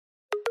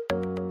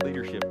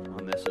leadership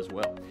on this as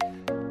well.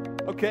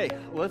 Okay,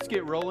 let's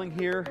get rolling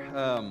here.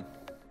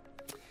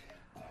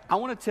 I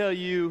want to tell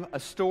you a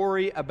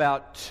story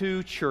about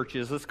two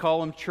churches. Let's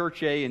call them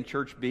Church A and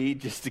Church B,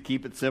 just to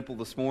keep it simple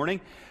this morning.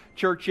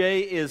 Church A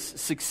is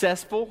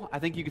successful. I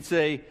think you could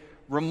say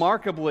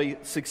remarkably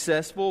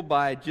successful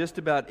by just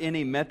about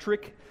any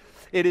metric.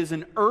 It is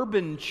an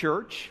urban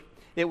church.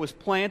 It was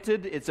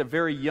planted. It's a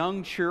very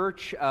young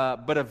church,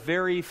 but a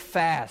very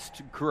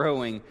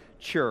fast-growing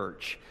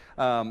church.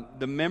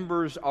 The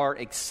members are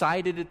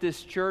excited at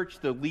this church.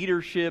 The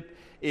leadership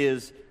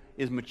is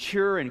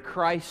mature and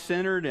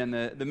Christ-centered, and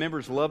the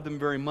members love them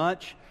very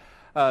much.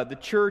 The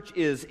church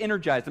is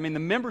energized. I mean, the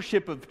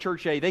membership of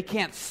Church A, they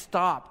can't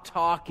stop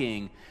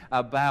talking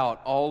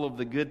about all of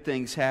the good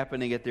things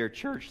happening at their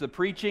church. The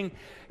preaching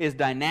is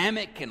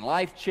dynamic and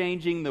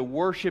life-changing. The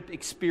worship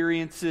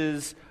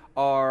experiences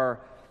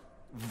are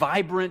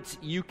vibrant.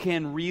 You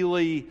can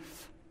really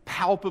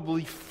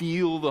palpably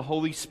feel the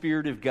Holy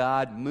Spirit of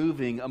God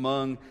moving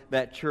among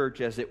that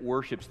church as it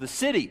worships. The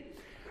city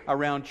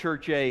around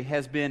Church A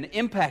has been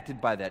impacted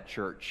by that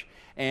church.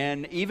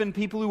 And even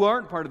people who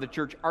aren't part of the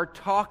church are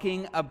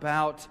talking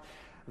about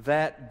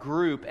that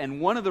group.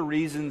 And one of the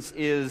reasons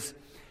is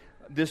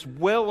this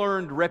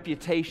well-earned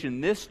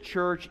reputation. This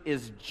church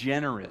is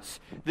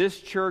generous. This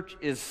church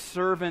is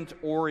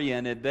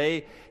servant-oriented.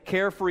 They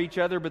care for each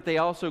other, but they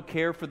also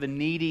care for the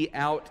needy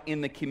out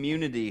in the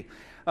community.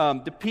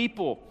 The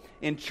people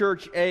in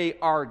Church A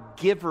are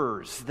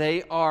givers.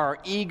 They are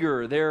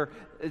eager. They're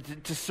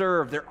to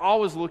serve. They're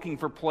always looking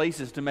for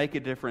places to make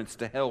a difference,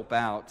 to help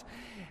out.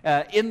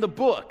 In the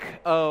book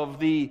of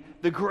the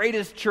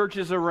greatest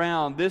churches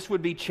around, this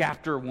would be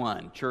chapter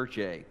 1, Church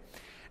A.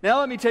 Now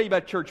let me tell you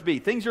about Church B.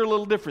 Things are a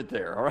little different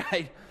there, all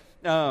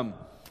right?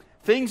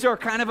 Things are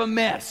kind of a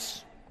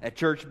mess at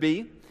Church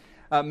B.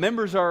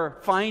 Members are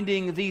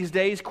finding these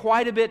days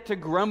quite a bit to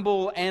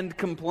grumble and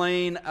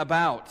complain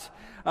about.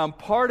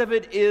 Part of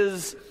it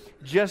is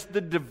just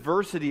the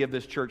diversity of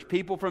this church.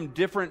 People from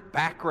different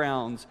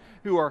backgrounds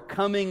who are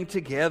coming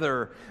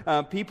together.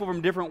 People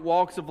from different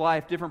walks of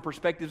life, different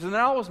perspectives. And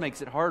that always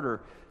makes it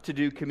harder to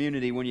do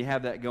community when you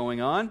have that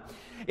going on.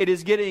 It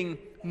is getting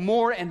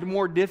more and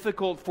more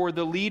difficult for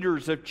the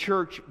leaders of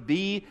Church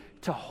B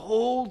to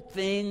hold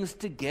things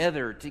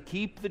together, to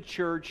keep the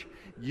church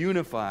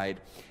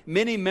unified.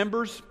 Many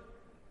members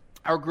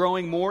are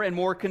growing more and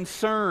more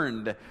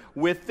concerned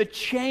with the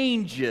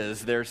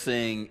changes they're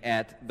seeing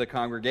at the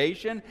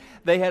congregation.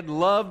 They had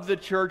loved the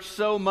church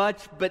so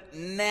much, but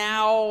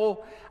now,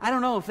 I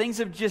don't know, things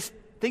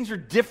are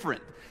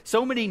different.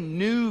 So many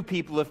new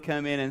people have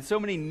come in, and so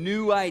many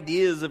new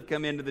ideas have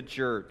come into the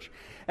church.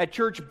 At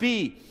Church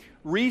B,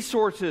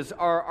 resources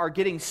are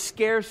getting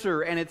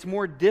scarcer, and it's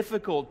more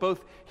difficult,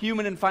 both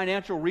human and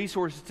financial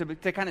resources,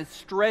 to kind of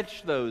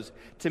stretch those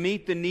to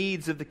meet the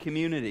needs of the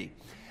community.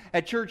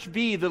 At Church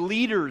B, the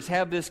leaders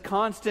have this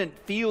constant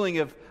feeling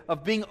of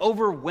being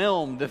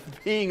overwhelmed,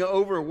 of being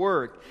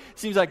overworked. It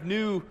seems like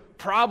new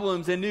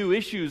problems and new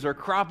issues are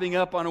cropping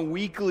up on a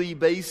weekly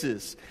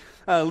basis.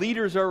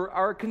 Leaders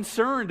are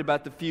concerned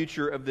about the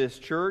future of this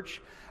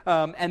church,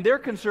 and they're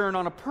concerned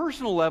on a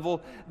personal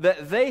level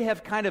that they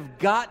have kind of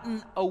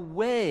gotten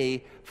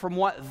away from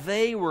what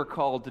they were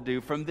called to do,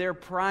 from their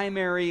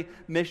primary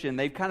mission.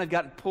 They've kind of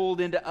gotten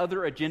pulled into other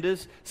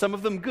agendas, some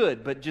of them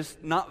good, but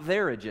just not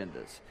their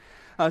agendas.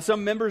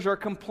 Some members are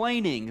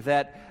complaining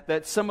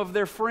that some of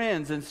their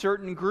friends and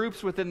certain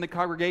groups within the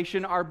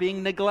congregation are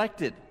being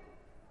neglected.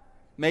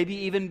 Maybe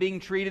even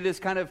being treated as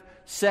kind of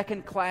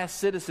second-class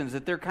citizens,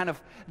 that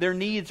their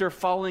needs are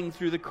falling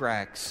through the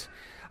cracks.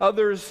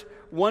 Others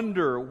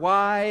wonder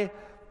why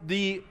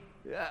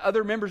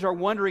other members are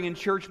wondering in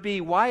Church B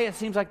why it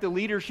seems like the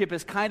leadership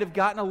has kind of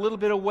gotten a little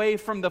bit away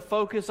from the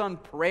focus on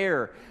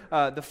prayer,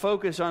 the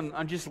focus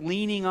on just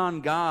leaning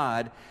on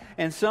God.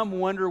 And some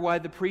wonder why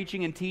the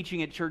preaching and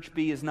teaching at Church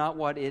B is not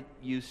what it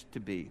used to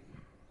be.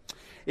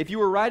 If you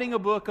were writing a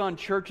book on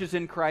churches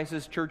in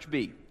crisis, Church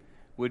B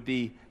would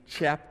be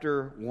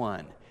chapter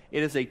 1.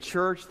 It is a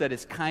church that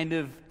is kind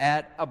of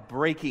at a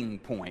breaking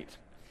point.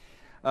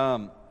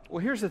 Well,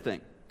 here's the thing.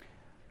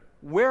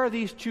 Where are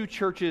these two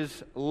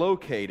churches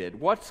located?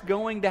 What's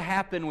going to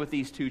happen with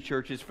these two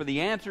churches? For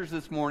the answers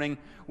this morning,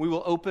 we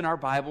will open our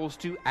Bibles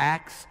to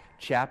Acts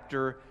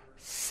chapter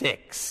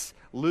 6.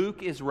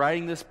 Luke is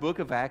writing this book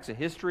of Acts, a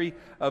history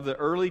of the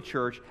early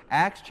church.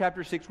 Acts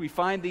chapter 6, we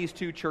find these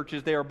two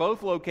churches. They are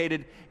both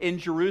located in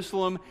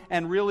Jerusalem,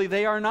 and really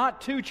they are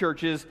not two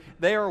churches.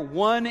 They are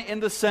one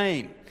and the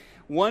same.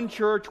 One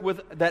church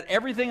that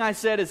everything I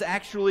said is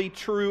actually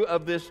true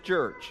of this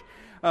church.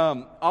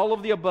 All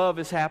of the above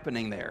is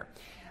happening there.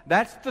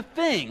 That's the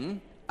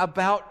thing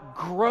about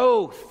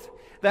growth.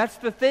 That's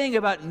the thing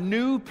about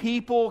new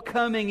people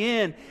coming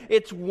in.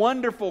 It's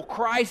wonderful.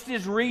 Christ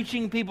is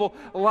reaching people.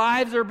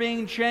 Lives are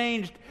being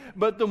changed.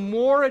 But the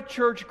more a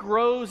church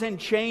grows and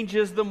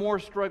changes, the more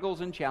struggles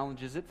and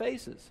challenges it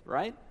faces,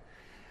 right?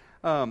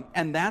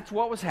 And that's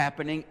what was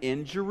happening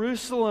in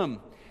Jerusalem.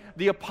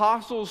 The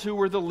apostles who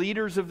were the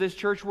leaders of this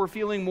church were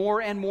feeling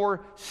more and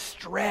more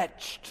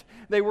stretched.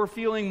 They were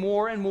feeling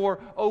more and more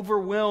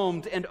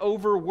overwhelmed and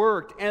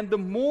overworked. And the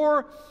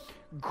more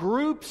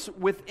groups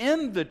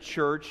within the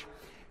church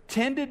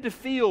tended to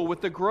feel,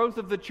 with the growth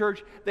of the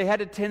church, they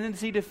had a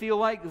tendency to feel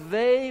like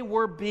they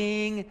were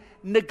being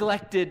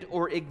neglected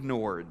or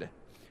ignored.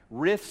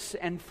 Rifts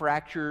and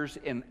fractures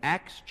in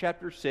Acts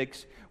chapter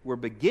 6 were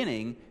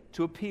beginning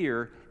to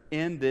appear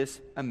in this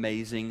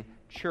amazing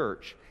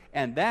church.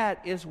 And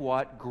that is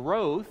what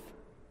growth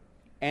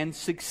and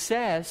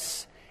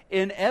success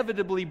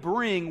inevitably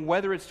bring,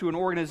 whether it's to an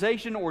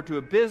organization or to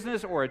a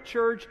business or a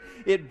church.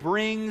 It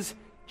brings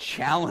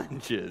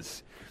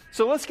challenges.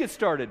 So let's get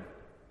started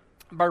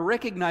by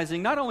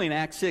recognizing, not only in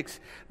Acts 6,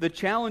 the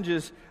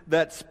challenges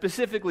that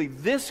specifically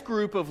this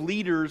group of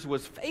leaders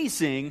was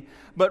facing,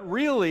 but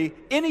really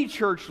any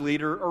church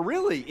leader, or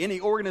really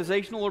any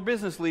organizational or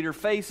business leader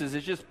faces.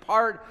 It's just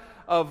part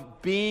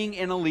of being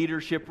in a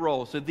leadership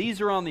role. So these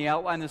are on the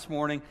outline this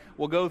morning.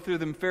 We'll go through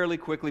them fairly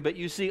quickly, but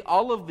you see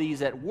all of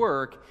these at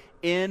work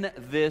in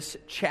this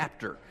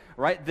chapter,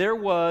 right? There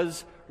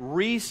was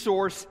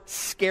resource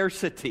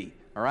scarcity,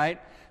 all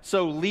right?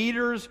 So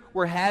leaders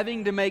were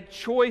having to make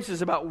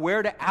choices about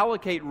where to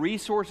allocate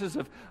resources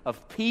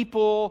of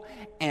people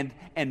and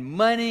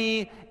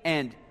money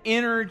and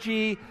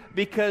energy,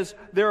 because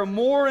there are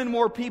more and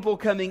more people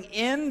coming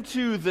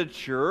into the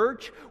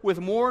church with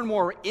more and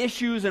more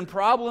issues and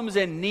problems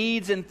and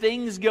needs and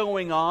things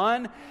going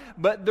on,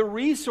 but the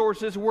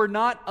resources were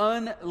not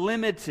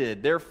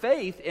unlimited. Their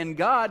faith in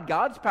God,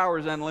 God's power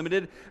is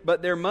unlimited,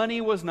 but their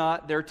money was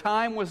not, their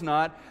time was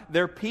not,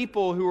 their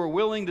people who were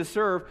willing to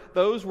serve,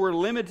 those were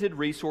limited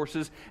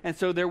resources, and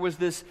so there was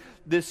this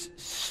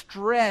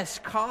stress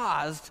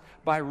caused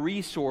by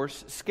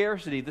resource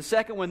scarcity. The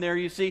second one there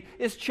you see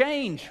is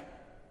change.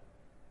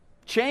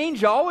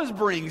 Change always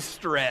brings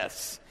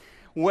stress.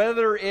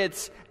 Whether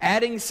it's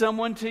adding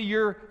someone to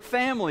your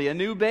family, a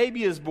new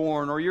baby is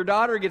born, or your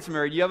daughter gets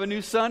married, you have a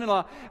new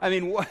son-in-law. I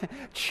mean,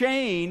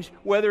 change,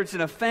 whether it's in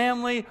a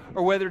family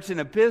or whether it's in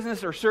a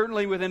business or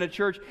certainly within a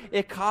church,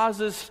 it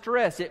causes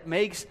stress. It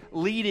makes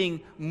leading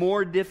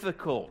more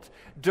difficult.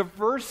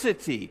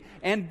 Diversity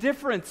and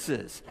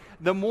differences.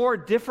 The more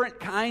different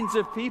kinds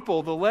of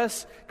people, the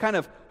less kind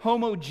of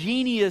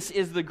homogeneous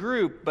is the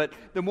group, but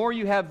the more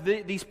you have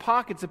these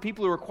pockets of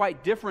people who are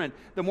quite different,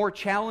 the more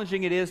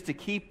challenging it is to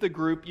keep the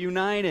group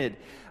united.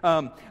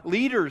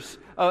 Leaders,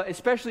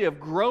 especially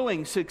of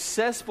growing,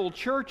 successful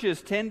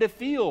churches, tend to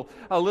feel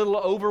a little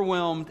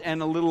overwhelmed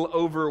and a little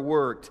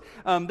overworked.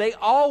 They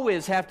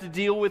always have to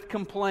deal with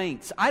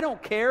complaints. I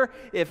don't care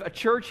if a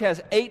church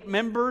has 8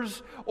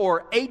 members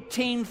or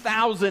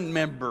 18,000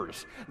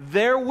 members.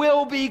 There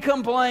will be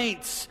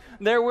complaints.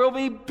 There will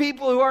be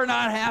people who are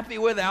not happy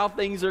with how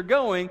things are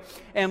going,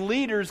 and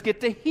leaders get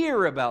to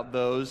hear about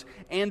those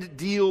and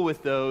deal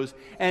with those.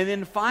 And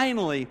then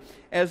finally,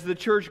 as the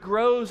church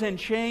grows and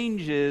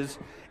changes,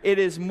 it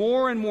is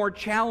more and more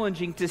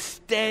challenging to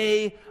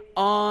stay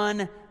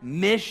on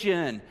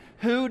mission.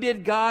 Who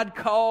did God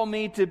call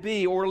me to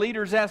be? Or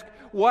leaders ask,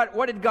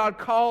 what did God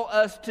call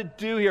us to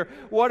do here?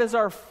 What is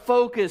our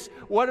focus?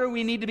 What do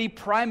we need to be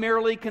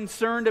primarily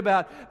concerned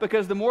about?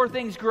 Because the more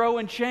things grow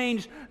and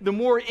change, the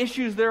more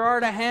issues there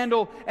are to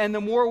handle, and the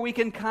more we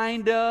can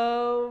kind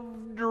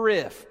of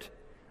drift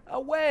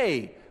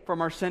away from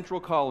our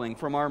central calling,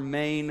 from our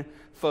main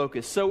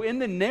focus. So in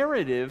the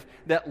narrative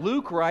that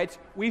Luke writes,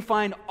 we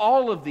find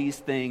all of these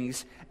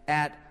things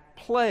at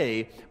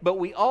play, but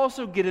we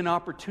also get an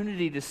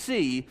opportunity to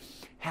see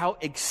how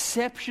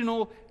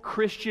exceptional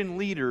Christian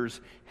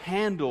leaders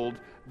handled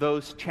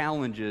those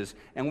challenges,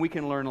 and we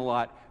can learn a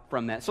lot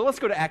from that. So let's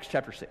go to Acts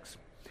chapter 6.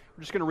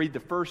 We're just going to read the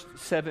first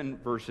 7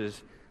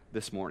 verses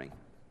this morning.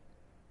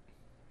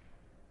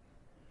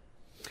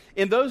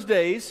 In those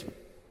days,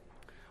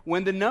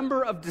 when the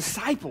number of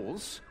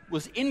disciples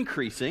was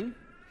increasing,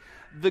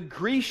 the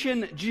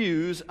Grecian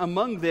Jews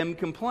among them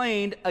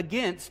complained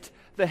against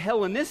the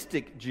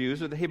Hellenistic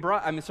Jews, or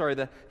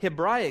the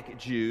Hebraic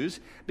Jews,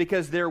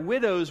 because their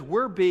widows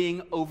were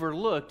being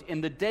overlooked in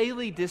the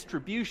daily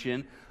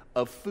distribution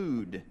of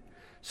food.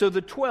 So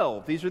the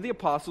 12, these are the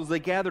apostles, they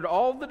gathered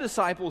all the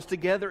disciples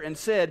together and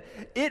said,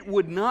 "It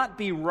would not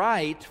be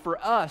right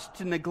for us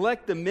to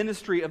neglect the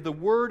ministry of the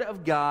Word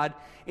of God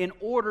in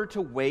order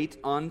to wait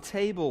on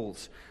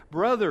tables.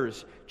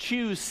 Brothers,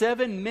 choose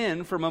 7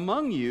 men from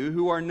among you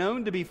who are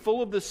known to be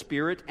full of the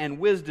Spirit and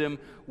wisdom.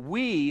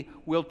 We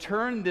will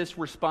turn this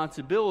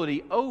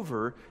responsibility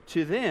over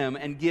to them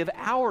and give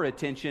our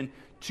attention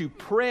to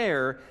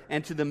prayer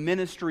and to the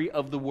ministry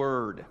of the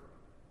Word."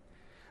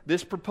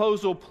 This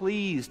proposal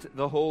pleased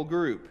the whole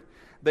group.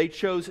 They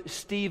chose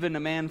Stephen, a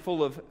man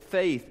full of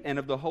faith and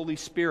of the Holy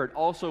Spirit,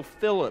 also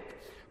Philip,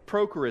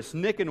 Prochorus,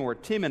 Nicanor,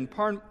 Timon,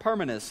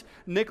 Parmenas,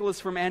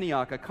 Nicholas from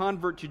Antioch, a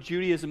convert to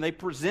Judaism. They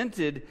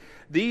presented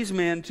these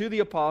men to the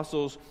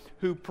apostles,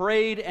 who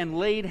prayed and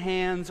laid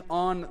hands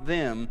on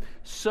them.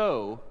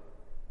 So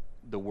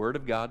the word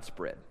of God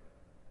spread.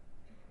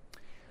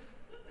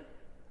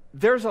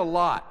 There's a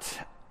lot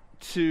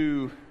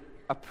to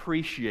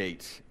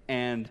appreciate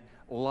and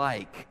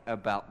like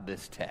about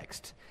this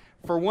text.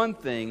 For one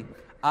thing,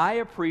 I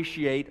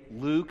appreciate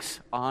Luke's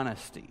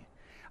honesty.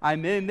 I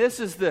mean, this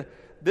is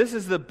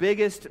the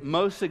biggest,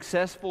 most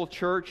successful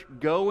church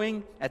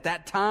going at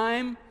that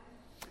time.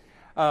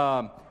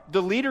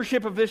 The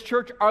leadership of this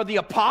church are the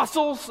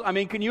apostles. I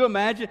mean, can you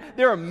imagine?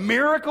 There are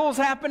miracles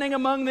happening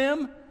among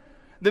them.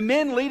 The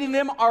men leading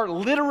them are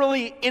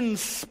literally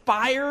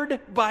inspired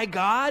by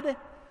God.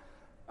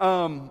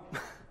 And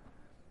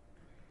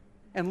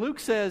Luke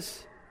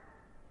says,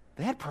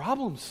 they had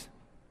problems.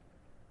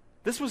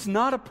 This was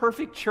not a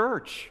perfect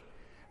church.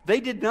 They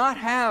did not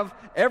have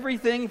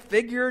everything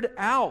figured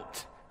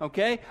out.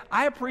 Okay?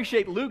 I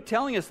appreciate Luke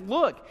telling us,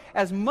 look,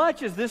 as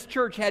much as this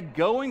church had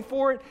going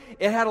for it,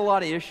 it had a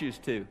lot of issues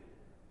too.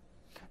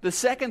 The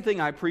second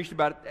thing I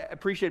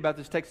appreciate about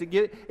this text,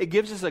 it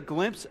gives us a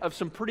glimpse of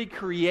some pretty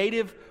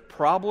creative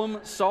problem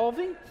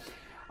solving.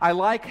 I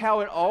like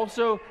how it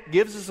also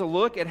gives us a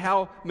look at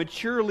how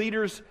mature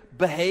leaders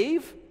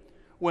behave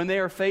when they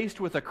are faced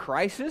with a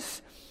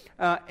crisis.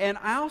 And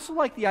I also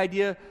like the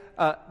idea,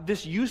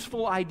 this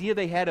useful idea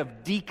they had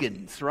of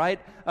deacons, right?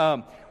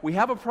 We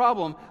have a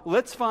problem.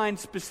 Let's find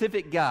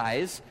specific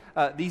guys,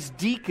 these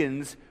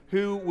deacons,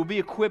 who will be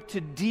equipped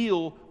to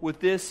deal with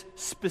this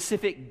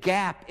specific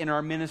gap in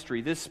our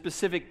ministry, this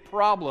specific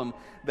problem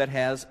that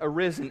has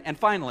arisen. And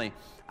finally,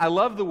 I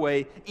love the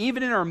way,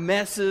 even in our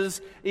messes,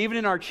 even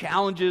in our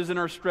challenges and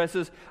our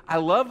stresses, I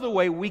love the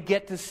way we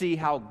get to see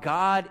how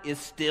God is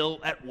still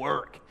at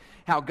work.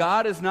 How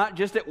God is not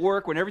just at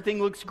work when everything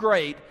looks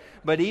great,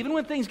 but even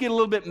when things get a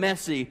little bit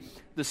messy,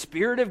 the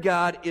Spirit of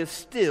God is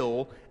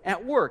still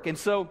at work. And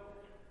so,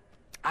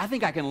 I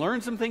think I can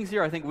learn some things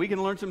here. I think we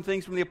can learn some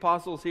things from the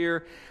apostles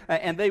here.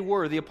 And they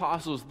were, the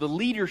apostles, the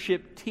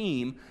leadership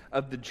team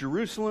of the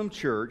Jerusalem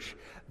church.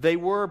 They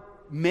were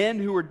men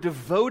who were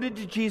devoted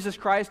to Jesus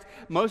Christ.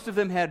 Most of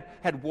them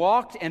had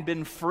walked and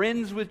been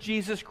friends with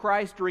Jesus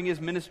Christ during his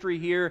ministry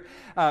here.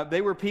 They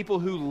were people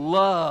who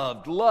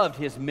loved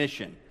his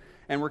mission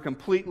and were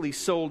completely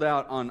sold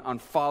out on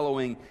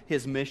following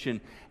his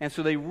mission. And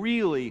so they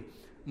really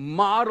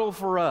model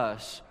for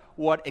us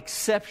what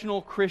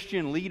exceptional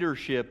Christian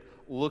leadership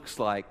looks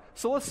like.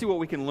 So let's see what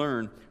we can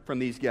learn from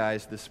these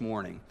guys this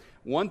morning.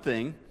 One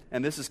thing,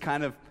 and this is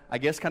kind of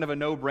a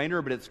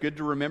no-brainer, but it's good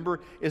to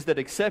remember, is that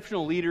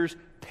exceptional leaders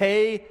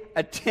pay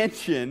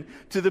attention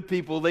to the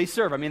people they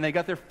serve. I mean, they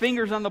got their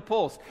fingers on the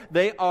pulse.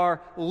 They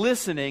are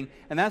listening,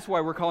 and that's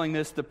why we're calling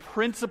this the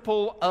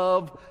principle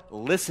of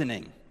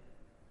listening.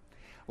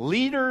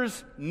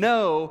 Leaders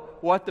know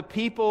what the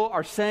people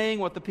are saying,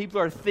 what the people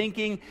are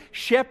thinking.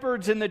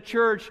 Shepherds in the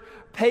church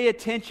pay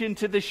attention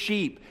to the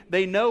sheep.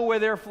 They know where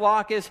their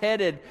flock is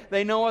headed.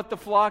 They know what the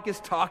flock is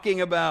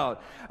talking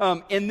about.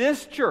 In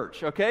this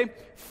church, okay,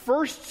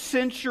 first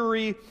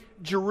century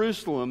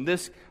Jerusalem,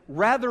 this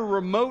rather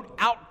remote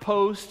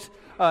outpost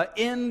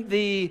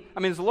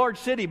it's a large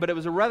city, but it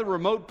was a rather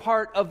remote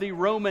part of the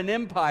Roman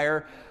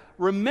Empire.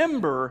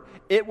 Remember,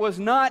 it was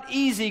not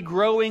easy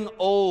growing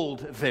old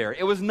there.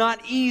 It was not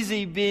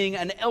easy being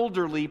an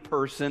elderly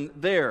person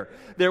there.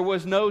 There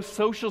was no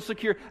social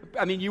security.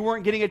 You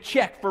weren't getting a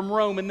check from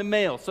Rome in the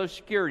mail, Social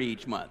Security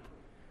each month.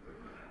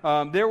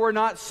 There were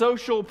not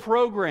social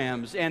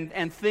programs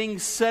and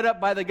things set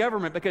up by the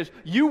government because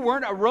you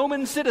weren't a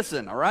Roman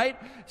citizen, all right?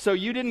 So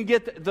you didn't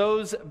get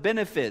those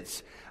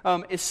benefits.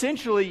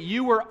 Essentially,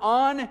 you were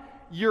on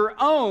your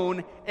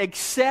own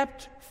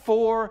except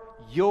for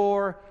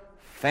your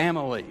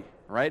family,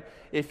 right?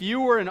 If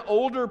you were an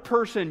older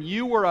person,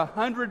 you were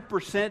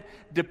 100%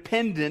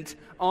 dependent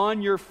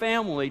on your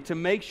family to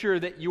make sure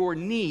that your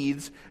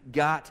needs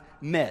got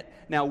met.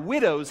 Now,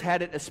 widows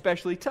had it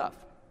especially tough.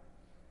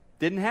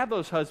 Didn't have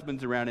those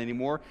husbands around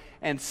anymore,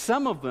 and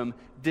some of them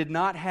did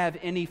not have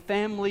any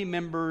family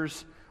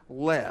members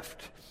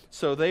left.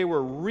 So they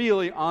were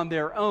really on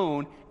their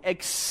own,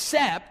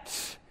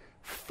 except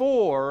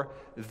for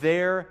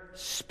their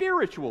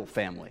spiritual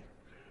family,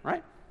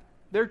 right?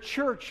 Their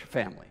church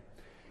family.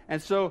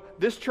 And so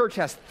this church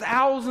has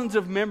thousands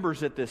of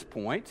members at this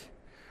point.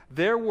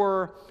 There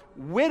were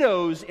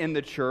widows in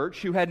the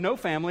church who had no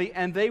family,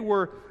 and they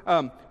were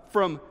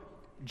from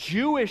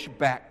Jewish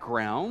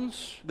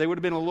backgrounds. They would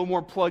have been a little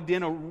more plugged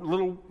in, a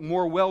little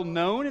more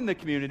well-known in the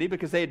community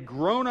because they had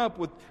grown up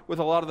with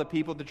a lot of the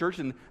people at the church,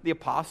 and the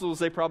apostles,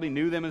 they probably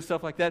knew them and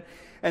stuff like that.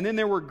 And then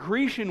there were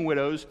Grecian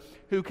widows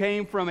who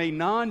came from a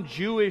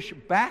non-Jewish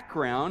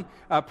background,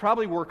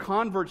 probably were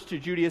converts to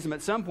Judaism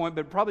at some point,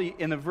 but probably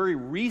in a very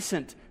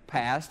recent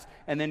past,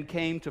 and then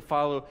came to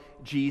follow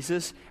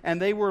Jesus,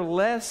 and they were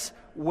less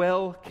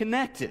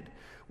well-connected.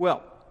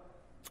 Well,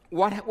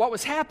 what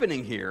was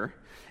happening here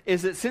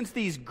is that since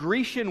these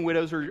Grecian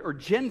widows or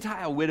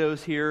Gentile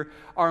widows here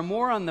are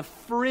more on the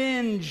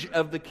fringe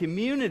of the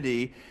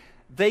community,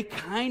 they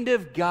kind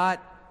of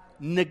got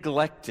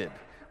neglected.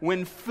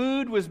 When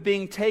food was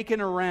being taken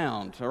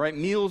around, all right,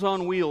 Meals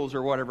on Wheels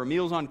or whatever,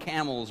 Meals on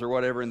Camels or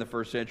whatever in the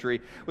first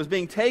century, was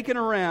being taken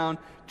around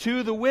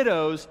to the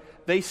widows,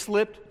 they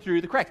slipped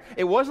through the cracks.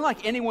 It wasn't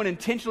like anyone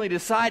intentionally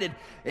decided,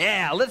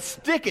 yeah, let's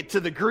stick it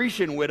to the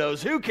Grecian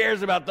widows. Who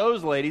cares about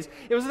those ladies?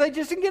 It was they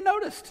just didn't get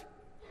noticed.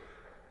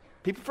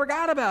 People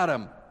forgot about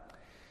them.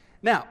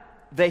 Now,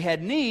 they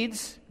had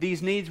needs.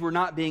 These needs were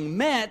not being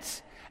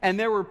met, and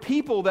there were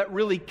people that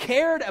really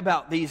cared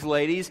about these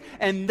ladies,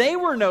 and they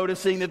were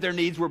noticing that their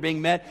needs were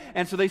being met,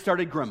 and so they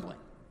started grumbling,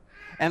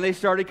 and they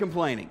started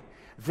complaining.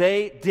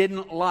 They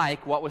didn't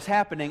like what was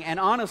happening, and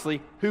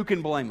honestly, who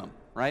can blame them,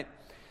 right?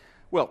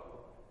 Well,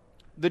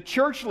 the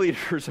church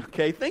leaders,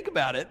 okay, think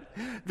about it.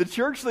 The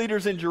church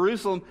leaders in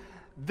Jerusalem,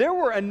 there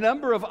were a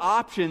number of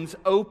options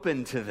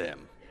open to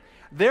them.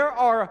 There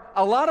are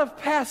a lot of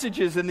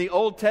passages in the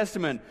Old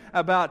Testament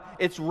about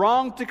it's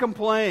wrong to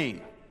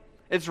complain.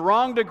 It's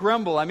wrong to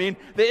grumble. I mean,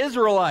 the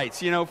Israelites,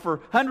 for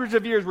hundreds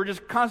of years were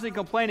just constantly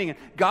complaining, and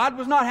God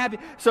was not happy.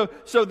 So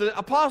the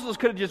apostles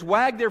could have just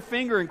wagged their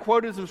finger and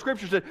quoted some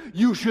scriptures that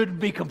you shouldn't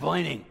be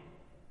complaining.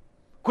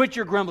 Quit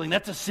your grumbling.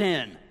 That's a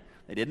sin.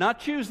 They did not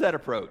choose that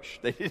approach.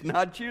 They did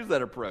not choose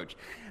that approach.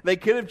 They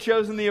could have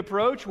chosen the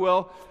approach,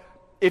 well,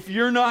 if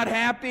you're not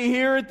happy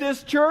here at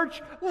this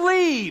church,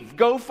 leave.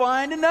 Go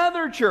find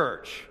another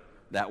church.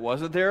 That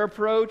wasn't their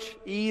approach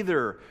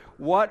either.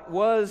 What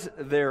was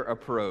their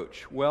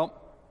approach? Well,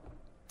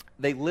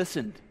 they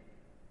listened.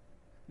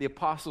 The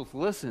apostles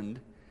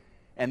listened,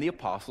 and the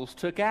apostles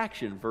took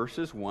action.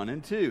 Verses 1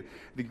 and 2.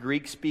 The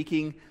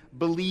Greek-speaking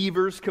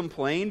believers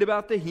complained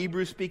about the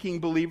Hebrew-speaking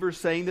believers,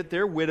 saying that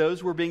their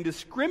widows were being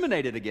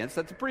discriminated against.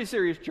 That's a pretty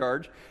serious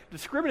charge.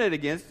 Discriminated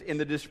against in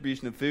the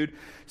distribution of food.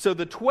 So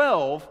the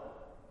 12...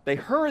 they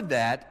heard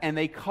that, and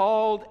they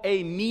called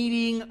a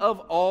meeting of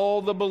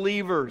all the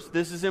believers.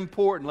 This is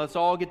important. Let's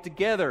all get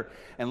together,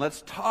 and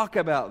let's talk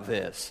about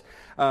this.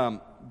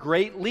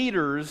 Great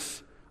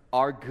leaders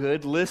are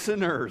good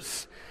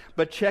listeners.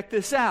 But check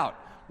this out.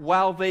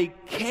 While they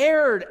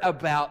cared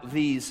about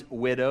these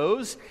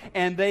widows,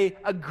 and they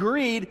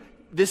agreed,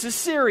 this is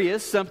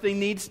serious, something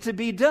needs to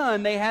be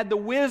done, they had the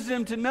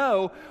wisdom to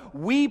know,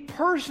 we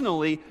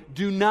personally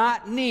do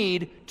not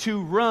need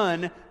to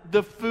run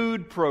the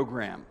food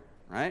program.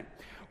 Right?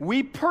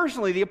 We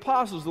personally, the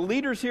apostles, the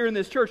leaders here in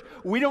this church,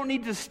 we don't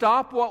need to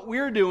stop what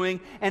we're doing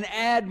and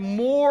add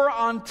more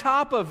on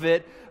top of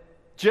it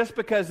just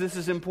because this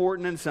is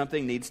important and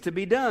something needs to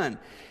be done.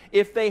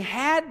 If they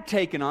had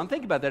taken on,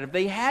 think about that, if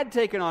they had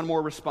taken on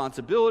more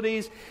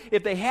responsibilities,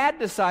 if they had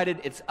decided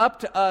it's up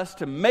to us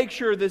to make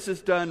sure this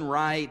is done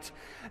right,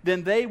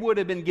 then they would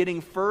have been getting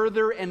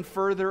further and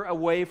further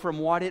away from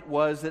what it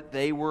was that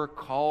they were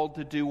called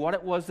to do, what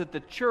it was that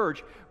the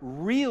church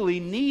really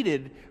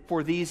needed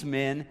for these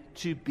men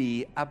to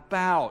be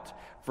about.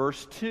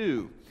 Verse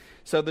 2.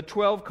 So the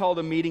 12 called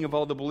a meeting of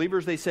all the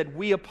believers. They said,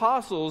 we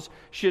apostles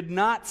should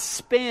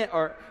spend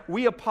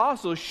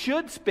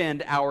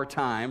our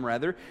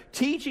time,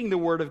 teaching the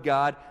Word of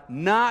God,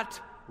 not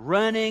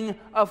running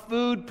a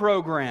food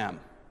program.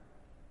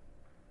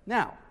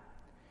 Now,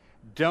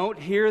 don't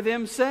hear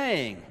them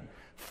saying,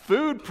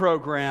 food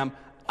program,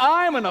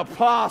 I'm an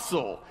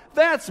apostle.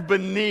 That's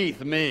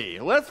beneath me.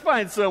 Let's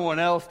find someone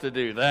else to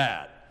do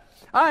that.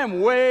 I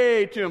am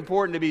way too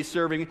important to be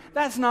serving.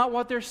 That's not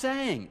what they're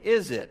saying,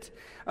 is it?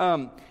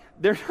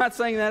 They're not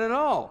saying that at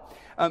all.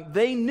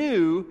 They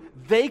knew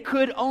they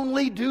could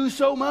only do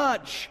so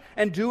much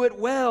and do it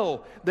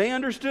well. They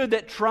understood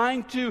that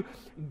trying to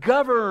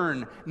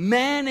govern,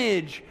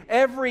 manage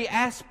every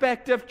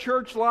aspect of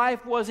church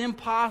life was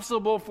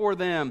impossible for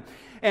them.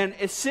 And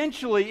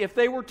essentially, if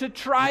they were to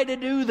try to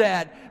do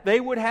that, they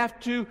would have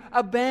to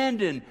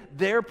abandon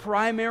their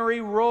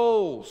primary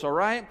roles, all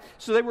right?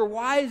 So they were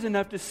wise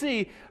enough to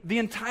see the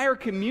entire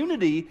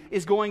community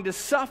is going to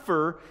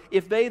suffer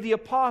if they, the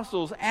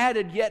apostles,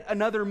 added yet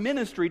another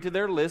ministry to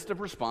their list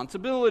of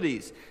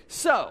responsibilities.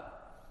 So,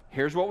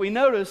 here's what we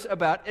notice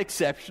about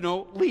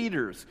exceptional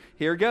leaders.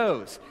 Here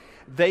goes.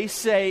 They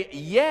say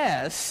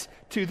yes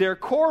to their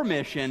core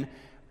mission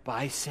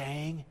by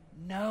saying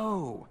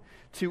no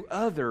to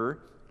other,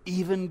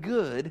 even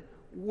good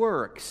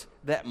works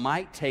that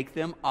might take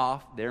them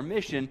off their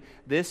mission.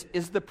 This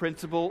is the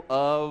principle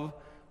of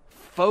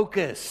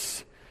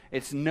focus.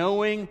 It's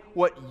knowing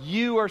what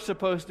you are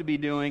supposed to be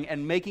doing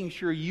and making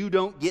sure you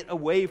don't get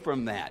away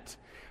from that.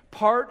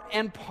 Part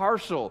and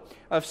parcel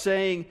of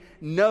saying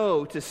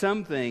no to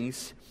some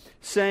things,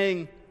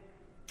 saying,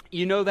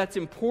 that's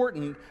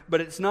important,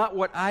 but it's not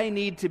what I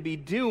need to be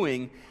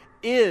doing,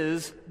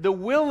 is the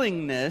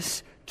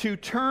willingness to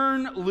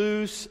turn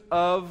loose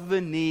of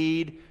the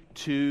need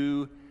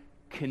to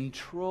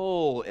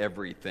control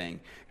everything.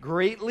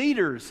 Great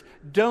leaders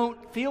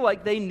don't feel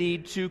like they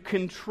need to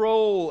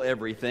control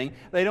everything.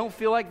 They don't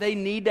feel like they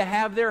need to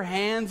have their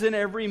hands in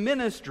every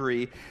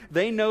ministry.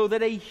 They know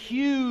that a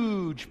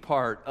huge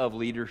part of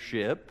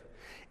leadership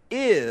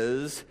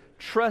is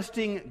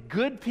trusting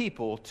good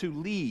people to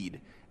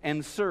lead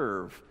and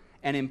serve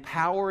and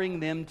empowering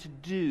them to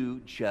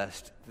do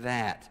just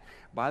that.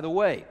 By the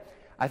way,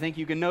 I think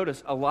you can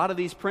notice a lot of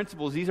these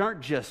principles, these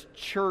aren't just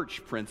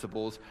church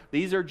principles.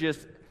 These are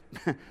just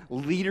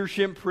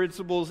leadership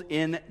principles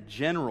in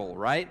general,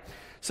 right?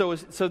 So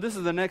this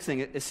is the next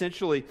thing.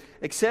 Essentially,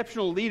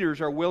 exceptional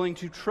leaders are willing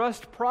to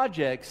trust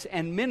projects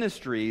and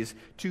ministries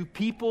to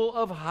people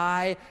of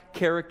high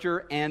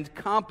character and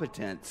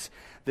competence.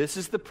 This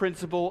is the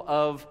principle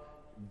of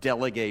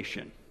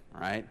delegation.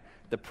 right?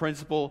 The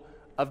principle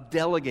of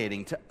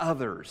delegating to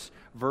others.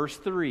 Verse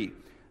 3,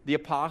 the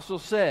apostle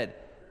said,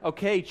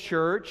 okay,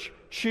 church,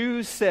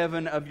 choose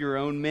 7 of your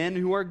own men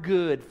who are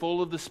good,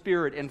 full of the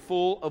Spirit, and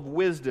full of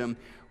wisdom.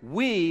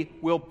 We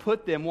will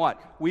put them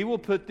what? We will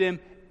put them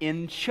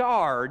in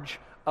charge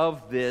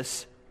of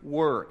this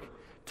work.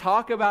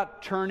 Talk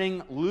about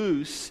turning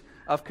loose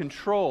of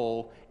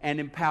control and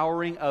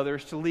empowering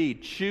others to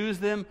lead. Choose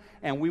them,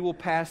 and we will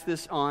pass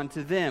this on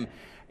to them.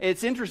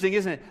 It's interesting,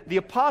 isn't it? The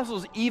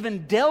apostles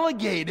even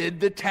delegated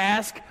the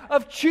task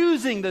of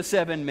choosing the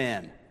 7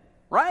 men,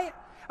 right?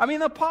 I mean,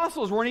 the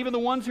apostles weren't even the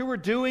ones who were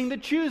doing the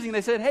choosing.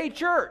 They said, hey,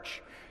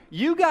 church,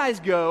 you guys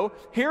go.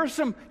 Here's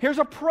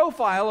a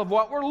profile of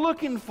what we're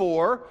looking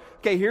for.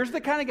 Okay, here's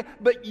the kind of guy.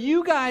 But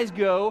you guys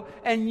go,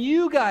 and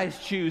you guys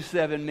choose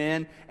 7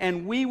 men,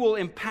 and we will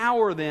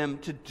empower them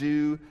to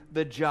do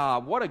the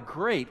job. What a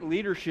great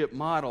leadership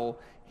model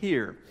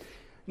here.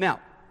 Now,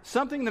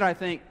 something that I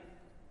think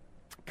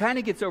kind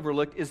of gets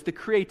overlooked is the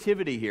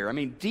creativity here. I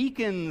mean,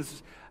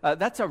 deacons,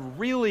 that's a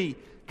really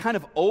kind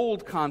of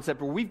old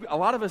concept where a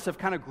lot of us have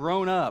kind of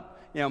grown up.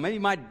 You know, maybe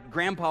my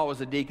grandpa was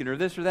a deacon or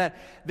this or that.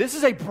 This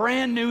is a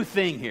brand new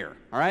thing here,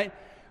 all right?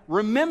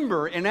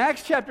 Remember, in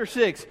Acts chapter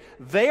 6,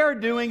 they are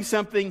doing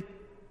something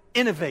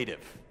innovative.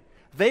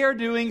 They are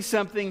doing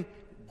something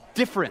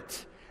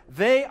different.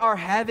 They are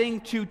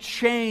having to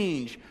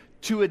change,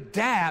 to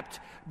adapt,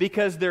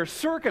 because their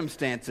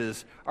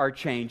circumstances are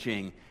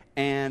changing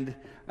and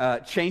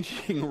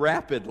changing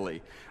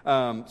rapidly.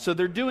 So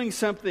they're doing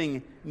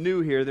something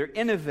new here. They're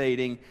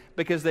innovating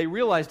because they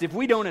realized if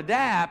we don't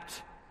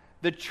adapt,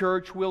 the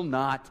church will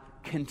not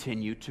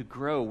continue to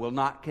grow, will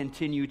not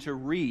continue to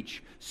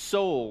reach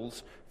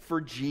souls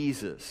for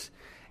Jesus.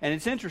 And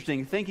it's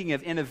interesting, thinking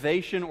of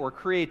innovation or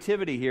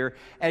creativity here,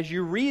 as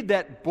you read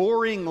that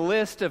boring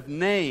list of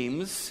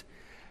names,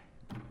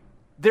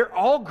 they're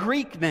all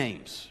Greek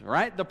names,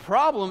 right? The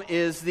problem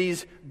is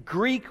these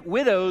Greek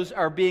widows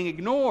are being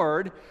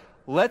ignored.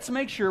 Let's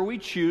make sure we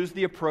choose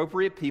the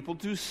appropriate people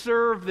to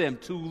serve them,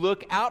 to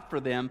look out for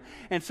them.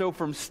 And so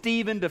from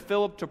Stephen to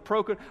Philip to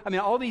Procor, I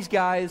mean, all these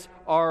guys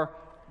are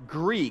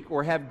Greek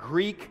or have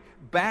Greek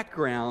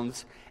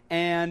backgrounds,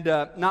 and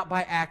not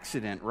by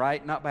accident,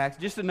 right? Not by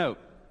accident. Just a note.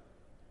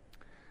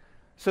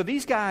 So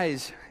these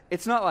guys,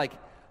 it's not like,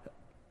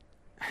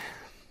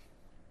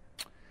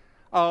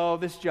 oh,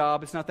 this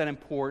job, it's not that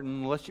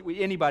important.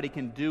 Anybody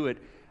can do it.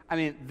 I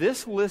mean,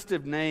 this list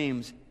of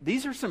names,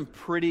 these are some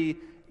pretty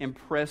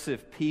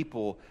impressive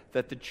people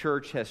that the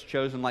church has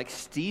chosen. Like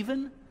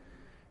Stephen,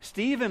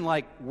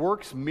 like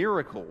works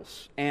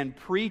miracles and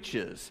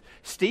preaches.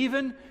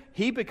 Stephen,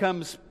 he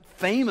becomes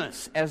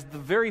famous as the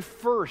very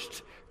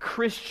first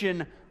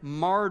Christian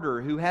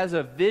martyr who has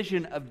a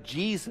vision of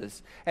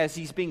Jesus as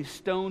he's being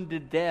stoned to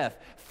death.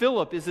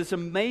 Philip is this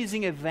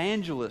amazing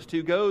evangelist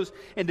who goes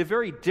into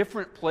very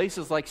different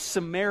places like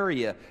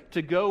Samaria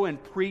to go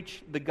and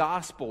preach the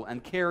gospel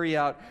and carry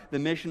out the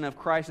mission of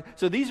Christ.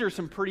 So these are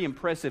some pretty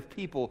impressive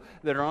people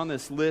that are on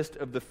this list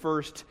of the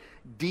first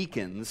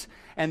deacons.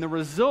 And the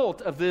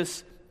result of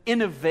this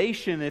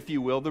innovation, if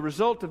you will, the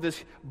result of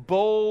this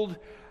bold,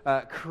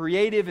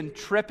 creative,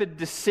 intrepid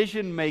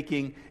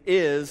decision-making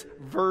is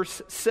verse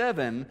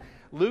 7.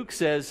 Luke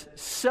says,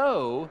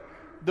 so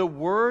the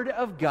word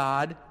of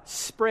God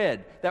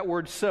spread. That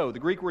word so, the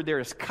Greek word there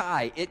is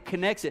kai. It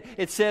connects it.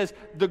 It says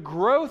the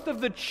growth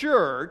of the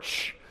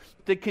church,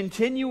 the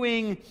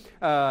continuing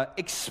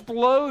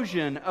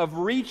explosion of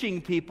reaching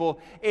people,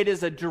 it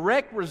is a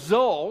direct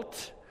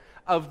result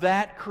of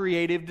that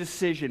creative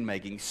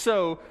decision-making.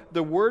 So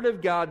the word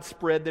of God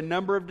spread. The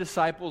number of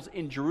disciples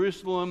in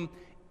Jerusalem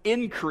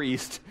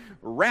increased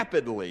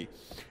rapidly.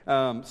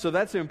 So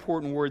that's an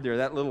important word there,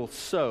 that little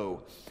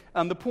so.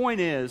 The point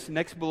is,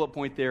 next bullet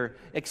point there,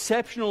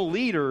 exceptional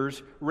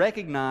leaders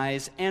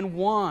recognize and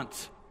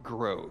want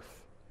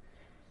growth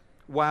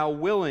while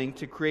willing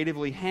to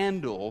creatively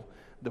handle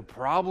the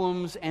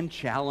problems and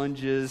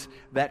challenges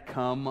that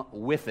come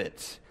with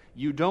it.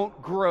 You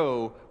don't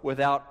grow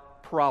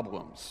without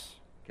problems,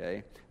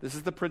 okay? This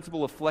is the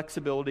principle of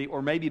flexibility,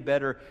 or maybe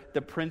better,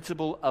 the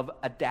principle of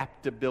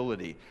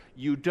adaptability.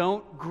 You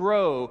don't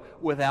grow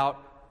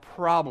without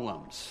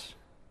problems,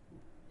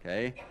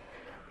 okay?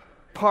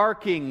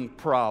 Parking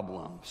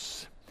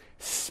problems,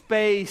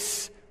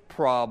 space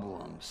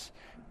problems.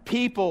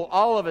 People,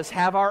 all of us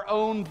have our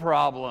own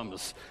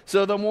problems.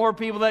 So the more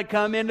people that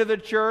come into the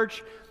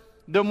church,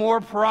 the more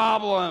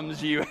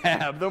problems you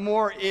have, the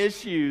more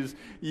issues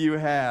you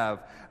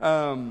have.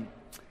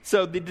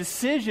 So the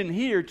decision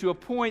here to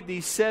appoint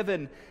these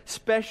 7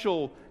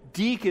 special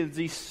deacons,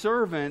 these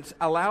servants,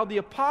 allowed the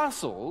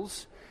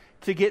apostles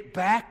to get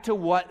back to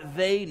what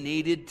they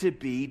needed to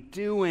be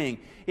doing.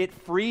 It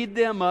freed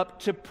them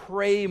up to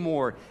pray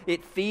more.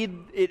 It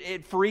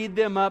freed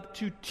them up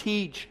to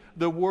teach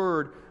the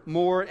word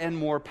more and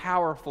more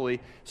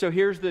powerfully. So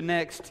here's the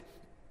next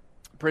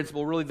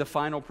principle, really the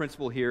final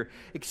principle here.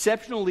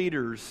 Exceptional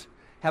leaders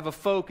have a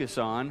focus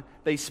on,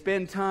 they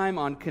spend time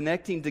on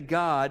connecting to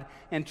God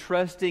and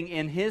trusting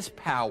in His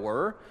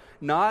power,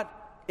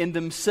 not in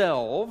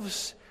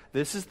themselves.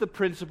 This is the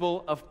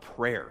principle of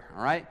prayer,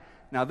 all right?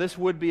 Now, this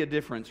would be a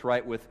difference,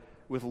 right, with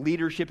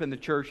leadership in the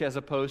church as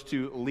opposed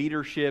to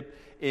leadership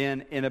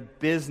in a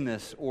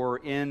business or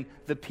in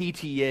the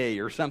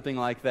PTA or something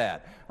like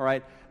that, all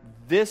right?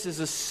 This is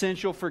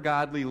essential for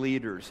godly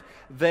leaders.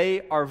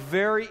 They are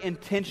very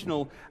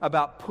intentional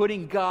about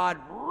putting God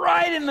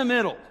right in the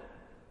middle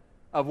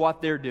of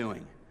what they're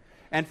doing.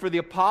 And for the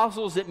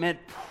apostles, it meant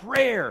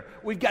prayer.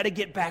 We've got to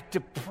get back to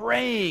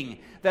praying.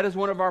 That is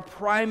one of our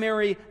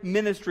primary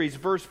ministries.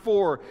 Verse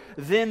 4,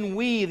 then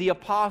we, the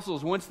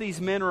apostles, once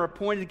these men are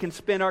appointed, can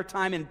spend our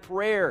time in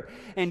prayer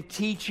and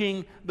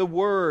teaching the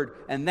Word.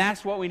 And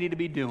that's what we need to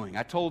be doing.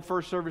 I told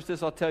first service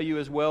this, I'll tell you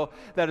as well.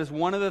 That is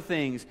one of the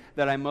things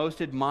that I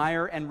most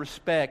admire and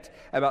respect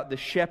about the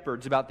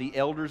shepherds, about the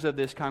elders of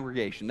this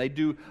congregation. They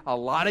do a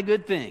lot of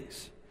good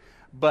things.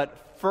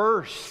 But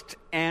first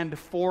and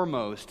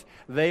foremost,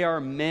 they are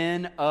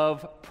men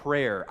of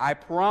prayer. I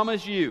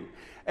promise you,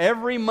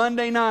 every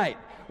Monday night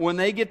when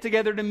they get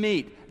together to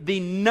meet, the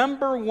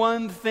number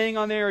one thing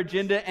on their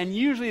agenda, and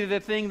usually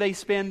the thing they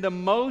spend the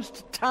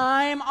most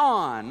time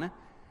on,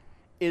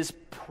 is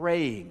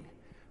praying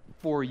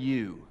for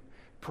you,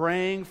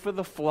 praying for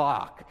the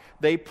flock.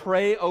 They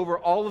pray over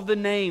all of the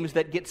names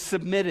that get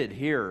submitted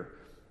here,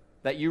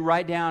 that you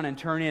write down and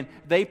turn in.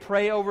 They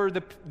pray over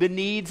the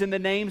needs and the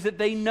names that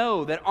they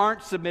know that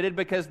aren't submitted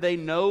because they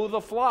know the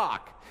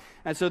flock.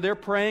 And so they're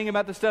praying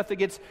about the stuff that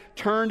gets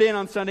turned in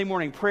on Sunday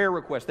morning, prayer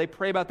requests. They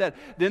pray about that.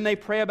 Then they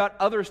pray about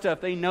other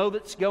stuff they know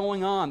that's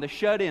going on, the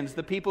shut-ins,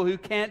 the people who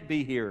can't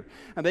be here.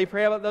 And they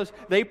pray about those.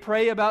 They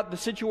pray about the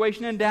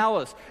situation in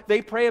Dallas.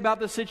 They pray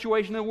about the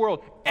situation in the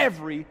world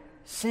every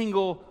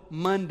single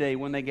Monday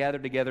when they gather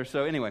together.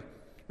 So anyway,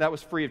 that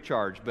was free of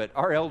charge. But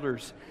our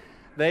elders,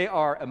 they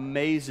are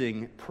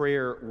amazing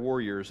prayer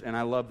warriors, and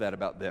I love that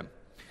about them.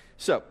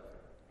 So,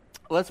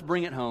 let's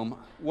bring it home.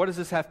 What does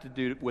this have to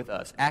do with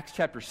us? Acts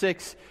chapter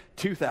 6,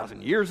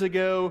 2,000 years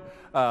ago,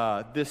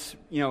 this,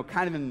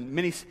 kind of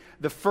in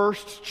the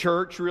first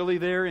church really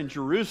there in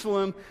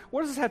Jerusalem.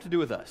 What does this have to do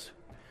with us?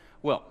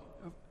 Well,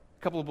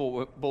 a couple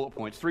of bullet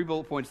points, 3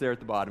 bullet points there at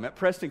the bottom. At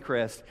Preston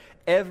Crest,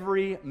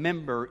 every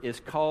member is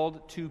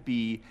called to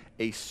be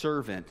a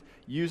servant,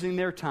 using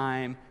their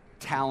time,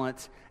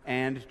 talent,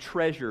 and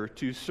treasure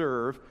to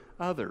serve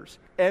others.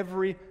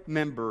 Every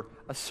member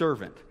a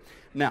servant.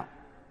 Now,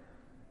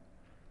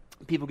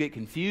 people get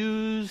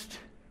confused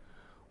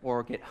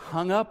or get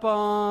hung up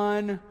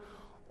on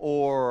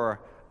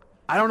or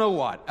I don't know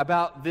what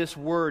about this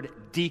word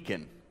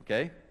deacon,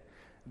 okay?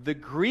 The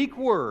Greek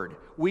word,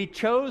 we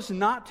chose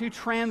not to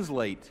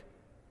translate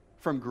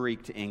from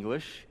Greek to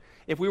English.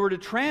 If we were to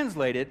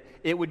translate it,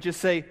 it would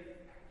just say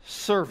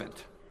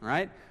servant,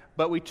 right?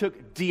 But we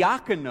took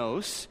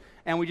diakonos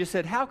and we just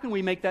said, how can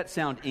we make that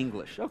sound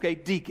English? Okay,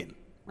 deacon,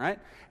 right?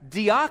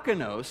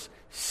 Diakonos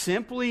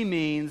simply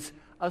means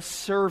a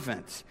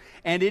servant.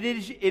 And it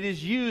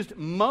is used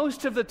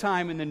most of the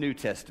time in the New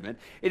Testament.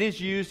 It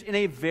is used in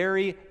a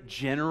very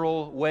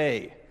general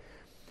way.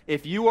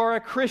 If you are a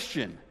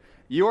Christian,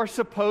 you are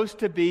supposed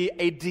to be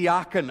a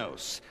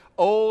diakonos.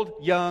 Old,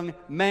 young,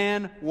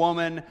 man,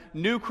 woman,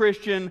 new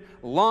Christian,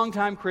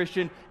 longtime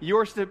Christian.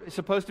 You're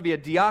supposed to be a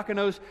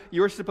diakonos.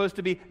 You're supposed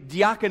to be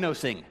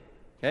diakonosing.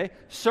 Okay?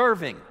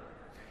 Serving.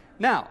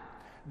 Now,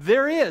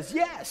 there is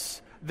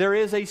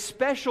a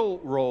special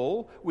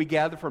role we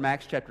gather from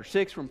Acts chapter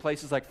 6, from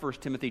places like 1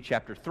 Timothy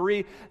chapter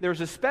 3. There's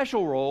a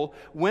special role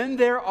when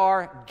there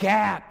are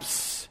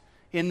gaps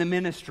in the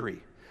ministry,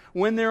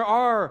 when there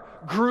are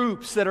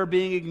groups that are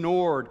being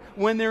ignored,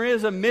 when there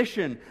is a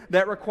mission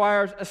that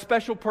requires a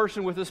special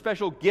person with a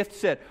special gift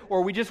set,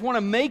 or we just want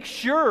to make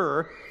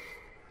sure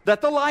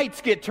that the lights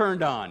get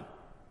turned on.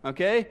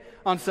 Okay,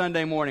 on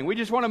Sunday morning. We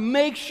just want to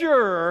make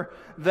sure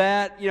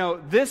that,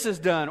 this is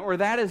done or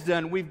that is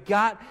done. We've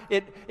got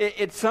it.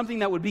 It's something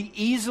that would be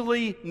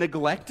easily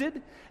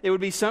neglected. It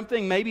would be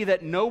something maybe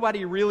that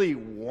nobody really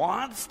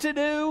wants to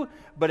do,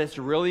 but it's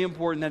really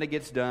important that it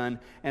gets done.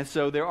 And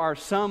so there are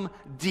some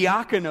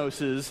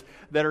diakonoses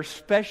that are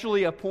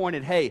specially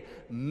appointed. Hey,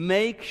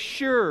 make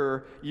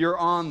sure you're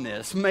on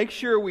this. Make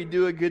sure we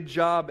do a good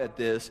job at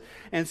this.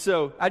 And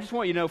so I just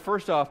want you to know,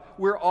 first off,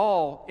 we're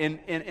all,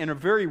 in a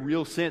very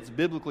real sense,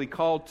 biblically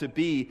called to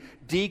be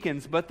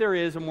deacons, but there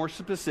is a more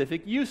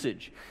specific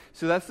usage.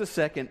 So that's the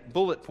second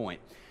bullet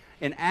point.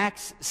 In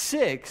Acts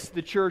 6,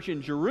 the church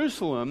in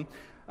Jerusalem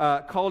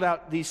called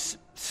out these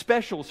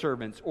special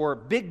servants, or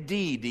big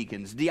D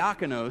deacons,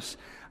 diakonos,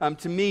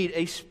 to meet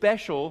a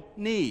special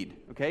need.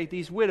 Okay,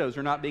 these widows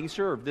are not being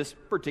served. This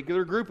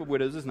particular group of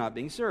widows is not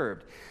being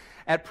served.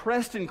 At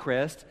Preston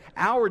Crest,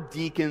 our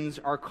deacons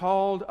are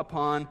called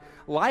upon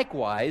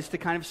likewise to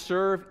kind of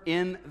serve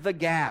in the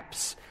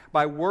gaps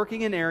by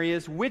working in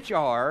areas which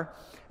are,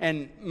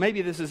 and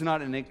maybe this is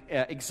not an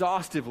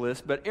exhaustive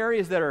list, but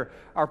areas that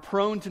are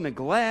prone to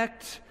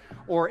neglect,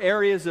 or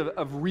areas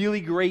of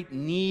really great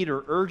need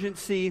or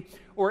urgency,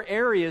 or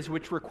areas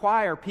which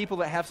require people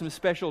that have some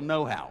special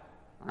know-how,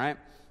 all right?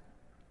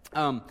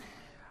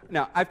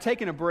 Now, I've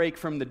taken a break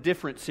from the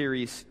different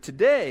series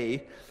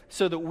today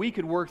so that we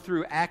could work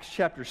through Acts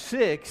chapter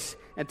 6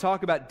 and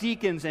talk about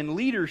deacons and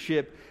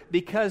leadership,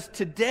 because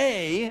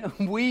today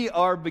we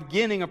are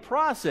beginning a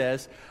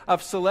process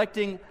of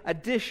selecting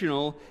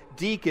additional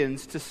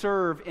deacons to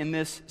serve in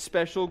this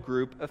special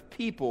group of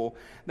people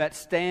that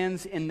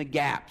stands in the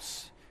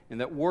gaps and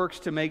that works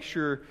to make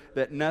sure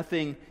that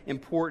nothing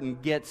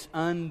important gets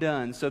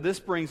undone. So this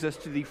brings us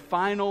to the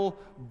final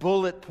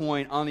bullet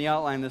point on the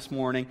outline this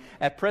morning.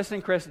 At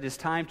Preston Crest, it is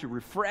time to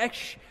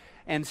refresh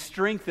and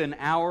strengthen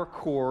our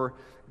core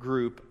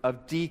group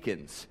of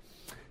deacons.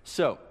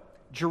 So,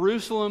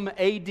 Jerusalem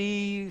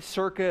AD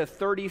circa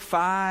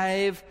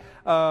 35,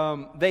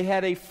 they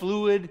had a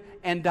fluid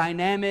and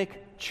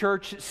dynamic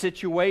church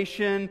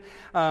situation.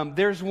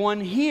 There's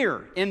one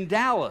here in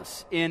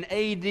Dallas in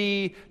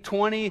AD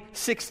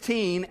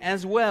 2016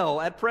 as well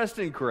at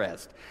Preston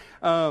Crest.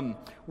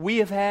 We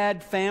have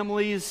had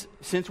families,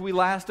 since we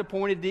last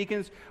appointed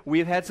deacons, we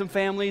have had some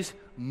families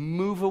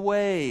move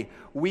away.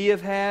 We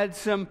have had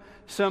some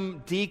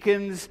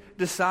deacons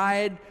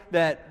decide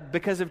that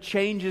because of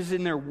changes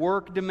in their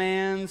work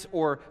demands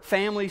or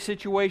family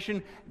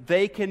situation,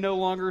 they can no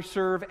longer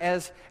serve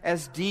as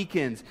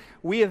deacons.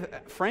 We've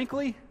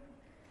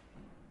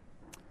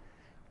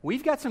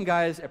got some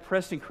guys at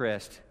Preston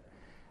Crest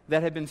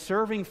that have been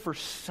serving for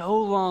so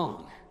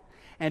long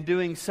and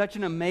doing such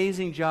an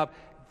amazing job,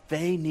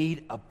 they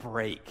need a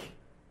break.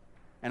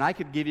 And I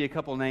could give you a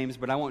couple names,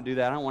 but I won't do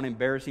that. I don't want to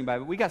embarrass anybody.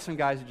 But we got some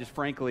guys that just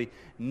frankly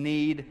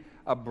need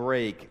a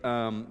break.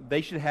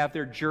 They should have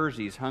their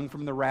jerseys hung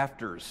from the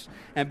rafters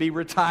and be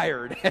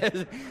retired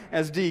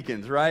as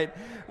deacons, right?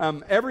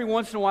 Every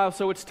once in a while,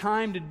 so it's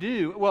time to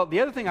do. Well, the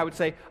other thing I would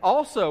say,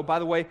 also, by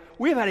the way,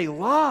 we've had a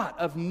lot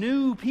of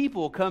new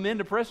people come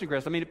into Preston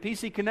Crest. I mean, at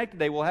PC Connect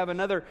today, we'll have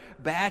another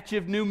batch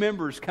of new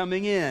members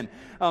coming in.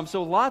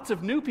 So lots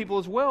of new people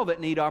as well that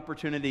need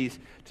opportunities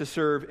to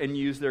serve and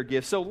use their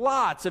gifts. So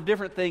lots of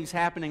different things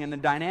happening in the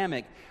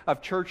dynamic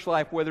of church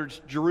life, whether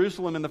it's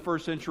Jerusalem in the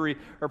first century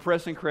or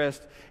Preston Crest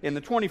in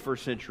the 21st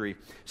century.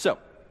 So,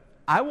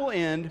 I will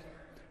end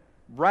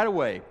right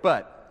away,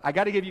 but I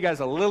got to give you guys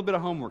a little bit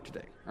of homework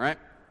today, all right?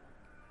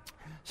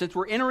 Since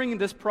we're entering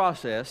this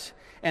process,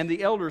 and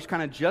the elders,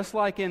 kind of just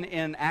like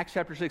in Acts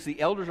chapter 6,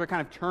 the elders are kind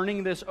of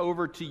turning this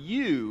over to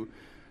you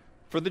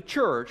for the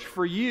church,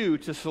 for you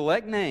to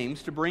select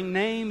names, to bring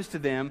names to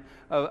them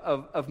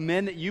of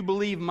men that you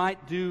believe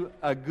might do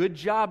a good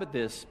job at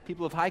this,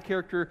 people of high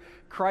character,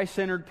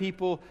 Christ-centered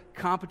people,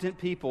 competent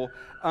people.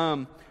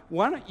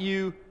 Why don't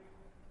you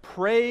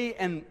pray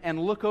and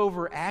look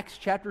over Acts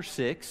chapter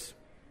 6,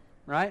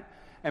 right?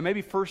 And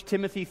maybe 1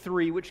 Timothy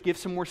 3, which gives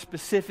some more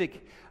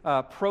specific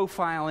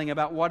profiling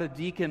about what a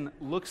deacon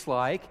looks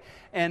like.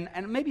 And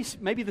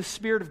maybe the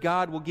Spirit of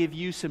God will give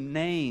you some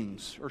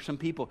names or some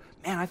people.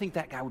 Man, I think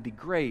that guy would be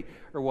great,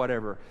 or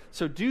whatever.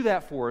 So do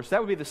that for us. That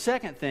would be the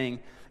second thing,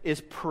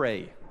 is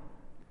pray.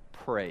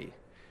 Pray.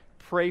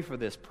 Pray for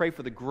this. Pray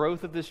for the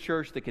growth of this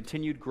church, the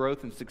continued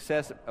growth and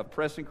success of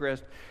Preston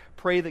Crest.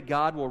 Pray that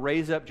God will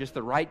raise up just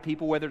the right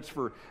people, whether it's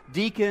for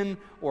deacon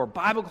or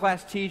Bible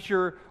class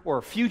teacher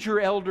or future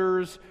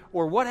elders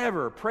or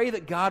whatever. Pray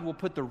that God will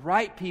put the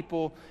right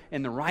people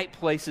in the right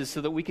places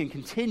so that we can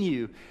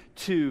continue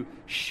to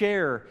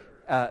share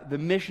the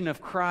mission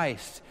of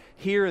Christ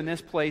here in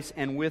this place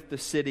and with the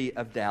city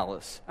of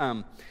Dallas.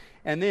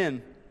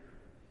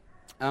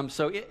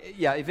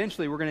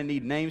 Eventually we're going to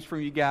need names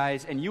from you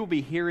guys, and you will be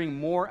hearing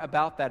more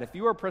about that. If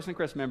you are a Preston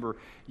Crest member,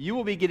 you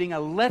will be getting a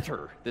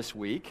letter this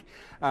week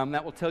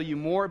that will tell you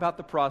more about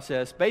the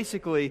process.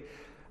 Basically,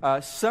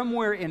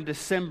 somewhere in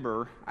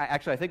December, I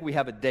think we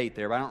have a date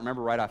there, but I don't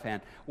remember right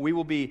offhand, we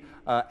will be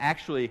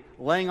actually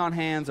laying on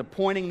hands,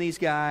 appointing these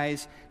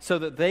guys so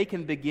that they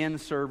can begin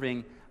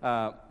serving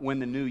when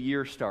the new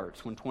year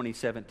starts, when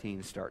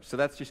 2017 starts. So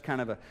that's just kind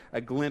of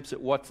a glimpse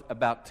at what's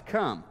about to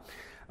come.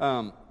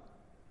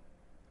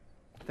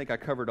 I think I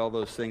covered all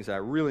those things I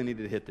really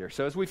needed to hit there.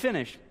 So as we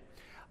finish,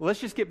 let's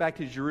just get back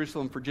to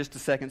Jerusalem for just a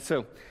second.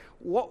 So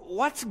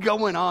what's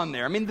going on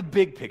there? I mean, the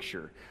big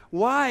picture.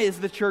 Why is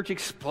the church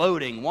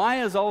exploding?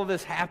 Why is all of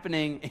this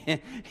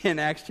happening in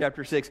Acts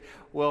chapter 6?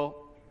 Well,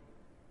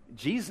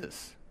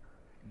 Jesus.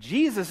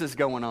 Jesus is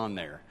going on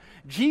there.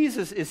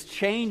 Jesus is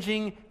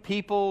changing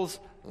people's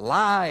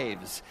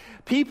lives.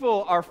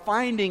 People are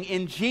finding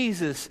in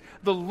Jesus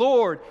the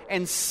Lord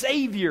and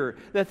Savior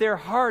that their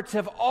hearts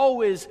have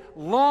always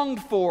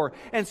longed for.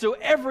 And so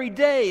every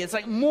day it's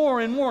like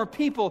more and more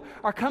people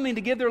are coming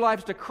to give their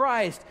lives to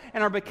Christ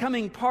and are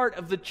becoming part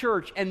of the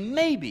church. And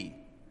maybe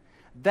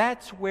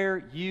that's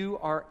where you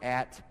are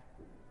at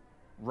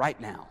right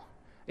now.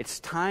 It's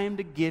time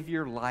to give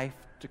your life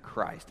to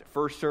Christ. At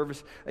first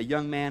service, a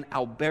young man,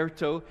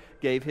 Alberto,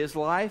 gave his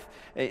life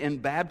in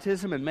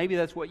baptism, and maybe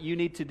that's what you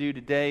need to do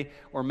today,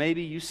 or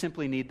maybe you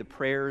simply need the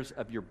prayers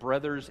of your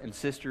brothers and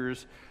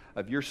sisters,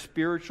 of your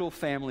spiritual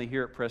family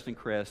here at Preston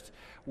Crest.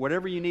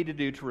 Whatever you need to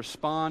do to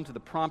respond to the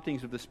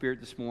promptings of the Spirit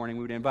this morning,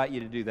 we would invite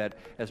you to do that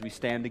as we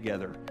stand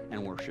together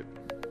and worship.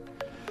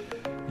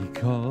 You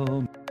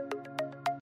call